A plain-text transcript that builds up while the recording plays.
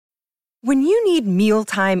When you need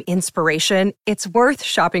mealtime inspiration, it's worth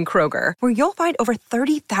shopping Kroger, where you'll find over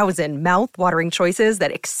 30,000 mouth-watering choices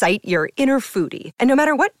that excite your inner foodie. And no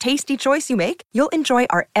matter what tasty choice you make, you'll enjoy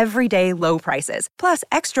our everyday low prices, plus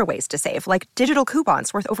extra ways to save, like digital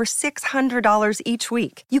coupons worth over $600 each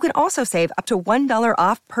week. You can also save up to $1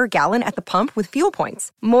 off per gallon at the pump with fuel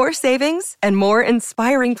points. More savings and more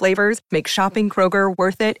inspiring flavors make shopping Kroger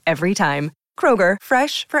worth it every time. Kroger,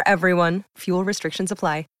 fresh for everyone. Fuel restrictions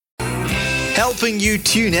apply. Helping you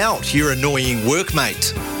tune out your annoying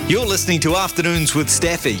workmate. You're listening to Afternoons with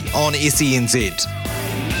Staffy on SENZ.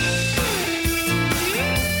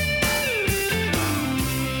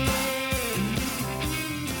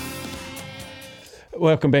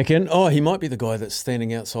 Welcome back in. Oh, he might be the guy that's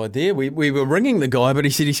standing outside there. We were ringing the guy, but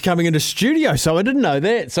he said he's coming into studio, so I didn't know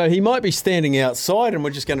that. So he might be standing outside and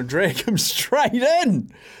we're just going to drag him straight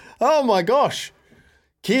in. Oh my gosh.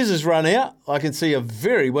 Kez has run out. I can see a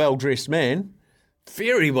very well-dressed man.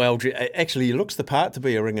 Very well-dressed. Actually, he looks the part to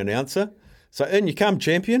be a ring announcer. So in you come,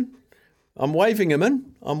 champion. I'm waving him in.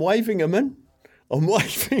 But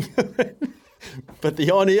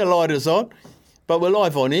the on-air light is on. But we're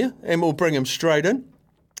live on air, and we'll bring him straight in.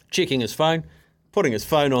 Checking his phone, putting his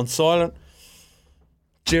phone on silent.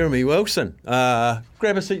 Jeremy Wilson.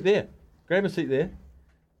 Grab a seat there.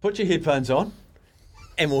 Put your headphones on,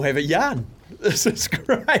 and we'll have a yarn. This is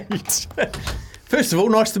great. First of all,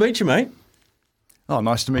 nice to meet you, mate. Oh,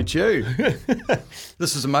 nice to meet you.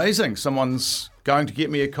 This is amazing. Someone's going to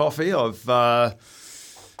get me a coffee. I've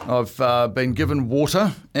been given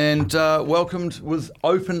water and welcomed with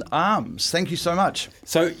open arms. Thank you so much.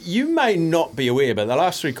 So you may not be aware, but the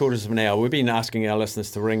last 3/4 of an hour, we've been asking our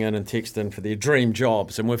listeners to ring in and text in for their dream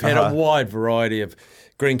jobs, and we've had a wide variety of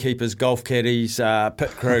greenkeepers, golf caddies, pit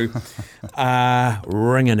crew,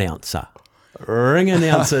 ring announcer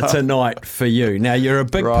tonight for you. Now you're a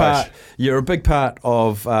big part. You're a big part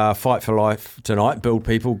of Fight for Life tonight. Build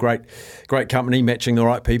people, great company, matching the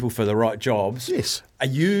right people for the right jobs. Yes. Are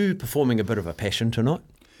you performing a bit of a passion tonight?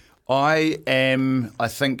 I am. I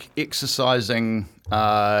think exercising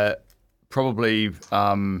probably.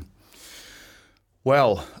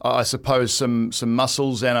 Well, I suppose some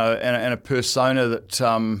muscles and a persona that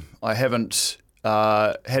I haven't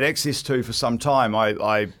had access to for some time.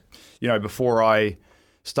 I before I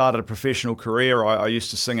started a professional career, I used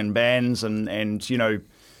to sing in bands and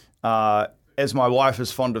as my wife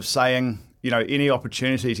is fond of saying, any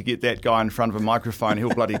opportunity to get that guy in front of a microphone, he'll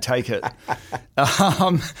bloody take it.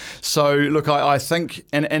 So look, I think,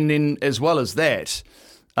 and then as well as that,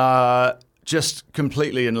 just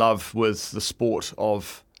completely in love with the sport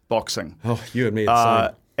of boxing. Oh, you and me are the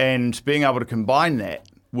same. And being able to combine that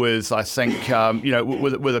with, I think,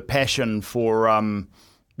 with a passion for,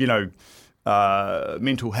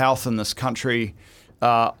 mental health in this country,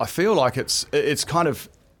 I feel like it's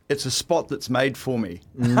a spot that's made for me.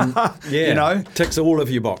 Yeah, ticks all of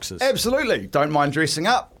your boxes. Absolutely. Don't mind dressing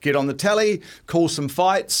up, get on the telly, call some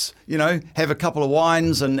fights, have a couple of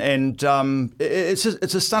wines, and it's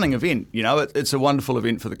a stunning event. It's a wonderful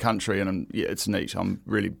event for the country, and it's neat. I'm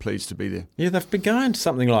really pleased to be there. Yeah, they've been going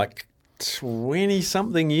something like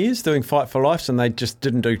 20-something years doing Fight for Life, and they just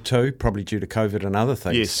didn't do two, probably due to COVID and other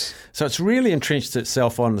things. Yes. So it's really entrenched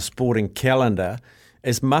itself on the sporting calendar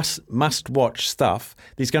as must-watch stuff.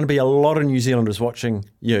 There's going to be a lot of New Zealanders watching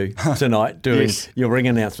you tonight doing your ring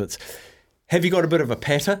announcements. Have you got a bit of a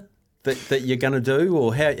patter that you're going to do,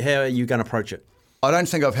 or how are you going to approach it? I don't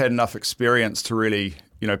think I've had enough experience to really,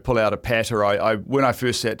 pull out a patter. When I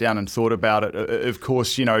first sat down and thought about it, of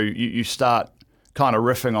course, you start kind of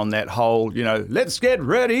riffing on that whole, let's get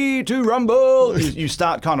ready to rumble. You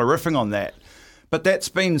start kind of riffing on that. But that's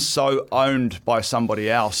been so owned by somebody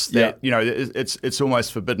else that, it's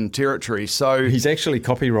almost forbidden territory. So he's actually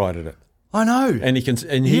copyrighted it. I know. And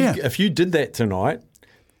if you did that tonight,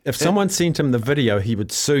 if someone sent him the video, he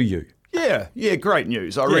would sue you. Yeah, great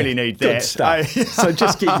news. I really need that. Good stuff. So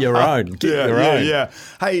just get your own. Yeah.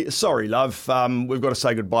 Hey, sorry, love. We've got to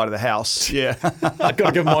say goodbye to the house. Yeah. I've got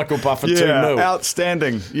to give Michael Buffer 2-0.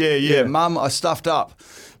 Outstanding. Yeah. Mum, I stuffed up.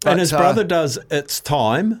 But, and his brother does It's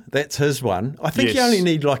Time. That's his one. I think you only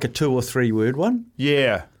need like a 2 or 3 word one.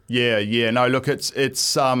 Yeah. No, look, it's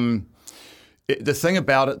the thing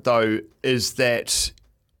about it though is that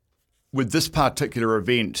with this particular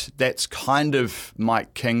event, that's kind of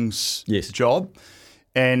Mike King's job,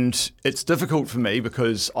 and it's difficult for me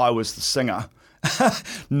because I was the singer.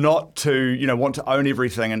 Not to want to own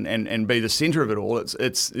everything and be the centre of it all.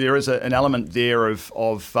 There is an element there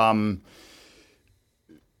of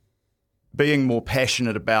being more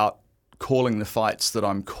passionate about calling the fights that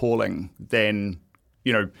I'm calling than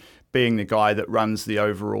being the guy that runs the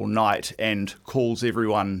overall night and calls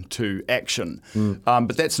everyone to action.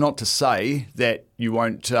 But that's not to say that you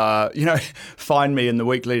won't, find me in the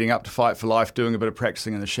week leading up to Fight for Life doing a bit of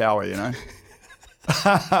practicing in the shower,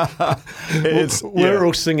 We're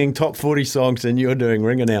all singing top 40 songs and you're doing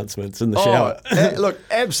ring announcements in the shower. Look,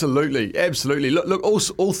 absolutely. Look, all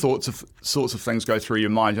sorts of things go through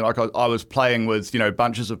your mind. Like I was playing with,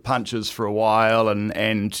 bunches of punches for a while,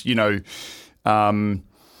 and you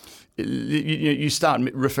start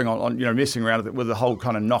riffing on messing around with the whole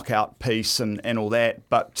kind of knockout piece and all that.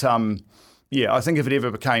 But I think if it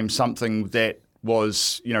ever became something that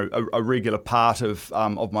was a regular part of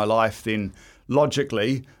my life, then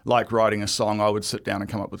logically, like writing a song, I would sit down and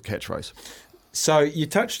come up with a catchphrase. So you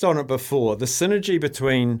touched on it before, the synergy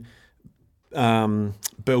between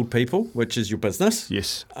Build People, which is your business,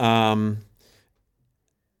 yes, and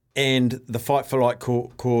the Fight for Life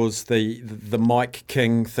cause, the Mike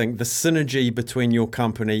King thing, the synergy between your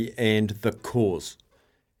company and the cause.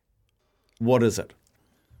 What is it?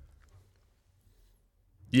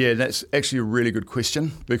 Yeah, that's actually a really good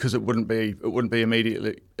question, because it wouldn't be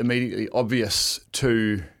immediately obvious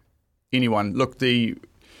to anyone. Look, the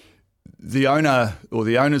owner or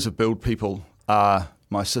the owners of Build People are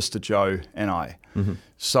my sister Jo and I. Mm-hmm.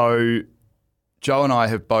 So Jo and I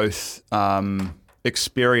have both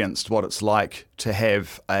experienced what it's like to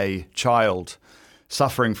have a child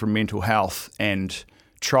suffering from mental health and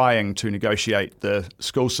trying to negotiate the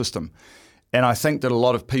school system. And I think that a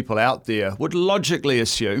lot of people out there would logically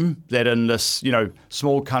assume that in this,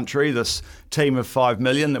 small country, this team of 5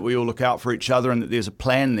 million, that we all look out for each other and that there's a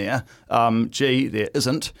plan there. There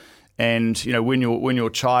isn't. And, when your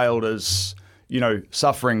child is,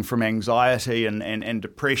 suffering from anxiety and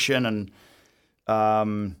depression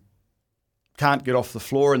and can't get off the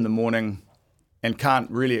floor in the morning and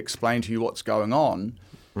can't really explain to you what's going on,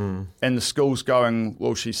 and the school's going,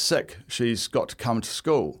 well, she's sick, she's got to come to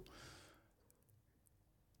school.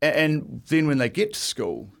 And then when they get to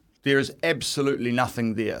school, there is absolutely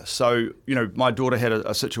nothing there. So, my daughter had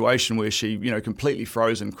a situation where she, completely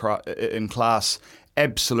froze in class,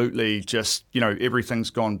 absolutely just, everything's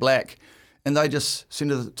gone black. And they just sent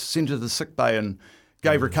her to the sick bay and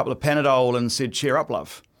gave her a couple of Panadol and said, cheer up,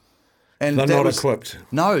 love. And they're not equipped.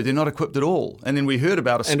 No, they're not equipped at all. And then we heard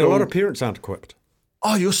about a school. And a lot of parents aren't equipped.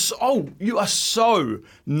 You are so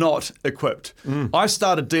not equipped. I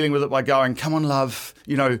started dealing with it by going, come on, love,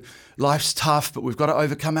 life's tough, but we've got to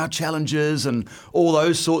overcome our challenges and all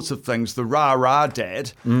those sorts of things. The rah-rah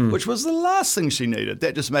dad, which was the last thing she needed.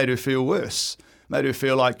 That just made her feel worse. Made her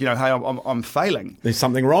feel like, hey, I'm failing. There's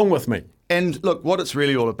something wrong with me. And look, what it's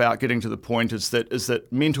really all about, getting to the point, is that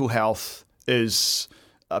mental health is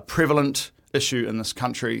a prevalent issue in this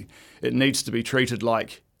country. It needs to be treated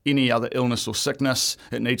like any other illness or sickness.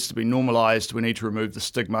 It needs to be normalised. We need to remove the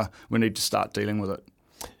stigma. We need to start dealing with it.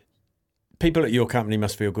 People at your company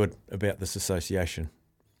must feel good about this association.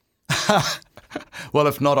 Well,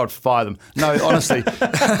 if not, I'd fire them. No, honestly,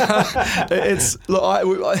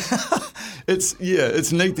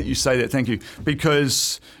 it's neat that you say that. Thank you,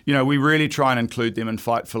 because we really try and include them in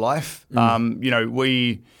Fight for Life.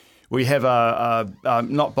 We have a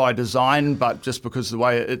not by design, but just because of the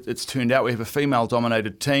way it's turned out, we have a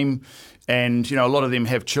female-dominated team, and a lot of them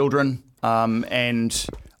have children, and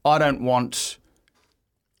I don't want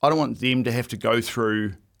them to have to go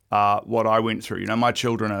through what I went through. My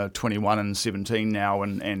children are 21 and 17 now,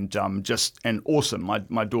 and awesome.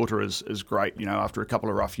 My daughter is great. After a couple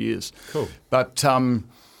of rough years. Cool. But I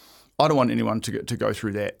don't want anyone to go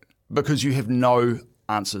through that, because you have no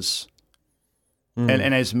answers.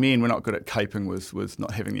 And as men, we're not good at coping with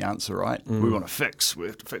not having the answer, right? We want to fix. We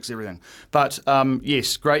have to fix everything. But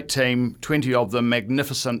yes, great team, 20 of them,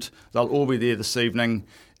 magnificent. They'll all be there this evening,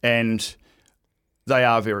 and they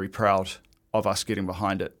are very proud of us getting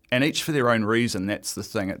behind it. And each for their own reason, that's the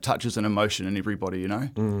thing. It touches an emotion in everybody,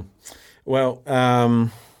 Well,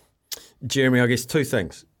 Jeremy, I guess two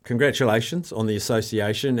things. Congratulations on the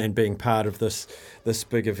association and being part of this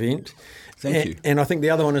big event. Thank you. And I think the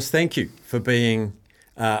other one is thank you for being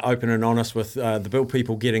open and honest with the Build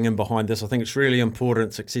People getting in behind this. I think it's really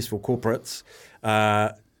important successful corporates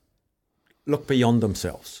look beyond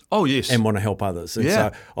themselves. Oh, yes. And want to help others. And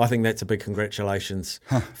so I think that's a big congratulations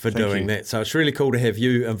for doing that. So it's really cool to have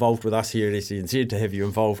you involved with us here at SENZ, to have you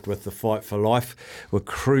involved with the Fight for Life. We're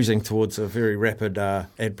cruising towards a very rapid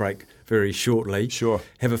ad break very shortly. Sure.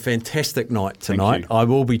 Have a fantastic night tonight. I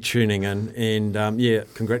will be tuning in. And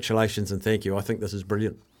congratulations and thank you. I think this is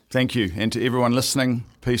brilliant. Thank you. And to everyone listening,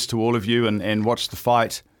 peace to all of you, and watch the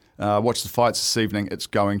fight. Watch the fights this evening. It's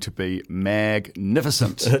going to be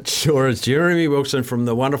magnificent. It sure is. Jeremy Wilson from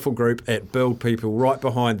the wonderful group at Build People, right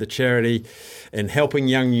behind the charity and helping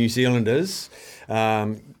young New Zealanders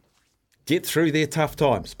get through their tough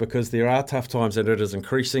times, because there are tough times and it is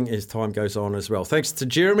increasing as time goes on as well. Thanks to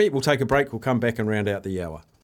Jeremy. We'll take a break. We'll come back and round out the hour.